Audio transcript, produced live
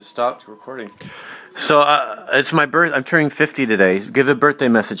stopped recording. So it's my birth. I'm turning 50 today. Give a birthday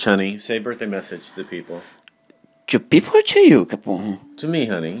message, honey. Say birthday message to people. To people or to you, Capurro? To me,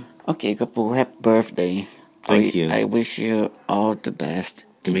 honey. Okay, Capurro, happy birthday. Thank you. I wish you all the best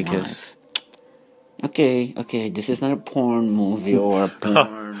in Give me a life. kiss. Okay, this is not a porn movie or a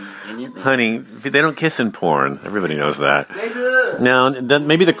porn anything. Honey, they don't kiss in porn. Everybody knows that. They do. Now, then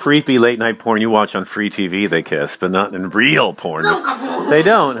maybe the creepy late night porn you watch on free TV they kiss, but not in real porn. No, Capurro. They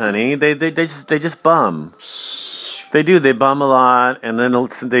don't, honey. They just bum. They do. They bum a lot, and then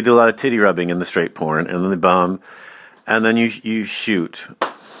they do a lot of titty rubbing in the straight porn, and then they bum, and then you shoot.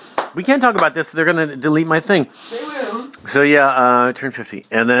 We can't talk about this. They're gonna delete my thing. They will. So yeah, turn 50,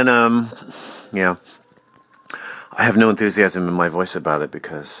 and then yeah, I have no enthusiasm in my voice about it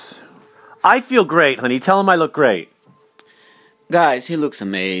because I feel great, honey. Tell him I look great. Guys, he looks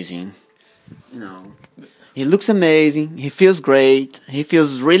amazing. You know, he looks amazing. He feels great. He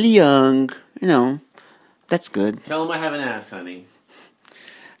feels really young. You know, that's good. Tell him I have an ass, honey.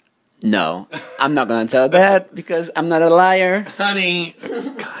 No, I'm not gonna tell that because I'm not a liar. Honey.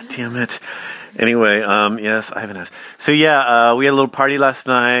 God damn it. Anyway, yes, I have an ass. So yeah, we had a little party last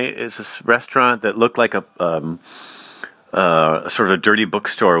night. It's this restaurant that looked like a sort of a dirty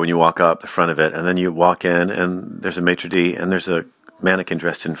bookstore when you walk up the front of it, and then you walk in, and there's a maitre d', and there's a mannequin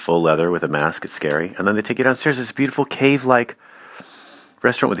dressed in full leather with a mask. It's scary. And then they take you downstairs. It's a beautiful cave-like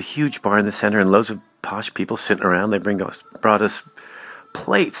restaurant with a huge bar in the center and loads of posh people sitting around. They brought us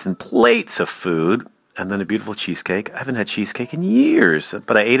plates and plates of food, and then a beautiful cheesecake. I haven't had cheesecake in years,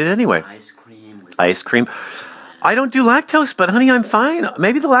 but I ate it anyway. Ice cream. I don't do lactose, but honey, I'm fine.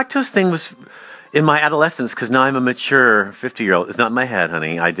 Maybe the lactose thing was in my adolescence, because now I'm a mature 50-year-old. It's not in my head,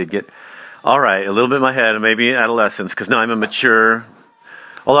 honey. I did get, all right, a little bit in my head, and maybe adolescence, because now I'm a mature.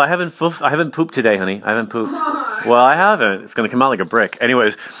 Although I haven't pooped today, honey. I haven't pooped. Well, I haven't. It's going to come out like a brick.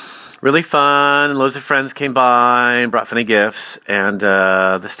 Anyways. Really fun, loads of friends came by and brought funny gifts, and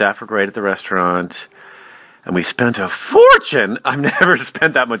the staff were great at the restaurant, and we spent a fortune. I've never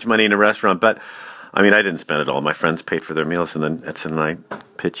spent that much money in a restaurant, but, I mean, I didn't spend it all. My friends paid for their meals, and then Edson and I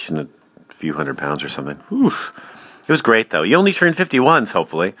pitched in a few £100 or something. Whew. It was great, though. You only turn 50 once,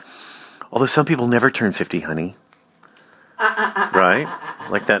 hopefully. Although some people never turn 50, honey. Right?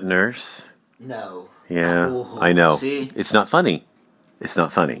 Like that nurse. No. Yeah, Oh, I know. see? It's not funny. It's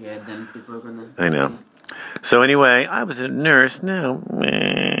not funny. Yeah, then people are gonna. I know. So anyway, I was a nurse. Now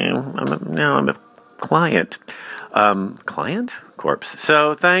I'm a client. Client? Corpse.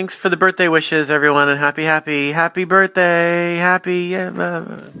 So thanks for the birthday wishes, everyone, and happy birthday.